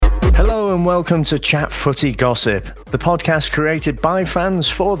Hello and welcome to Chat Footy Gossip, the podcast created by fans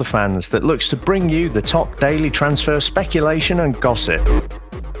for the fans that looks to bring you the top daily transfer speculation and gossip.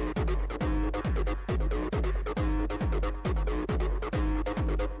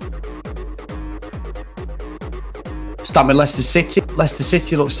 Start with Leicester City. Leicester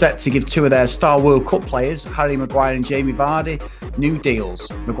City looks set to give two of their star World Cup players, Harry Maguire and Jamie Vardy, new deals.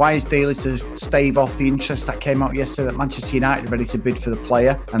 Maguire's deal is to stave off the interest that came out yesterday that Manchester United are ready to bid for the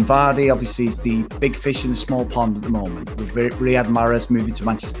player. And Vardy obviously is the big fish in the small pond at the moment, with Riyad Mahrez moving to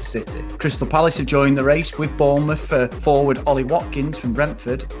Manchester City. Crystal Palace have joined the race with Bournemouth for forward Ollie Watkins from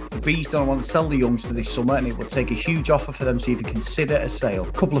Brentford. The Bees don't want to sell the youngster this summer, and it will take a huge offer for them to even consider a sale.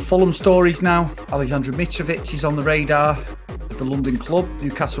 A couple of Fulham stories now. Aleksandar Mitrovic is on the radar of the London club.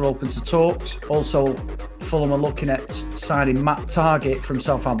 Newcastle are open to talks. Also, Fulham are looking at signing Matt Targett from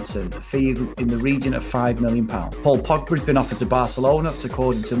Southampton, a fee in the region of £5 million. Paul Pogba has been offered to Barcelona. That's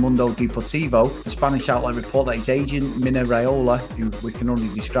according to Mundo Deportivo. The Spanish outlet report that his agent, Mina Raiola, who we can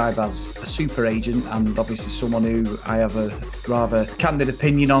only describe as a super agent and obviously someone who I have a rather candid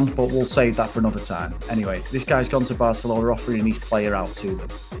opinion on, but we'll save that for another time. Anyway, this guy's gone to Barcelona offering his player out to them.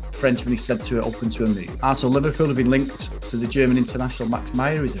 Frenchman is said to be open to a move. Arsenal Liverpool have been linked to the German international Max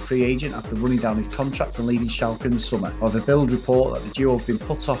Meyer, who is a free agent after running down his contract and leaving Schalke in the summer. However, Bild report that the duo have been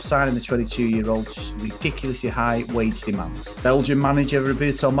put off signing the 22-year-old's ridiculously high wage demands. Belgian manager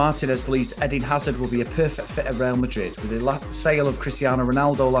Roberto Martinez believes Eden Hazard will be a perfect fit at Real Madrid. With the sale of Cristiano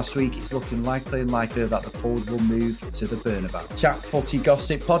Ronaldo last week, it's looking likely and likely that the forward will move to the Bernabeu. Chat Footy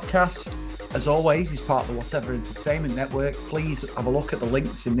Gossip podcast, as always, is part of the Whatever Entertainment Network. Please have a look at the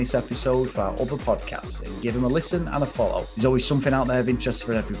links in this episode for our other podcasts and give them a listen and a follow. There's always something out there of interest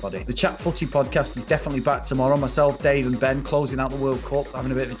for everybody. The Chat Footy podcast is definitely back tomorrow. Myself, Dave and Ben closing out the World Cup,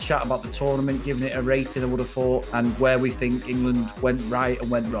 having a bit of a chat about the tournament, giving it a rating I would have thought, and where we think England went right and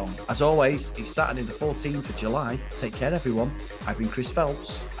went wrong. As always, it's Saturday the 14th of July. Take care, everyone. I've been Chris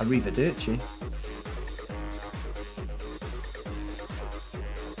Phelps. Arrivederci.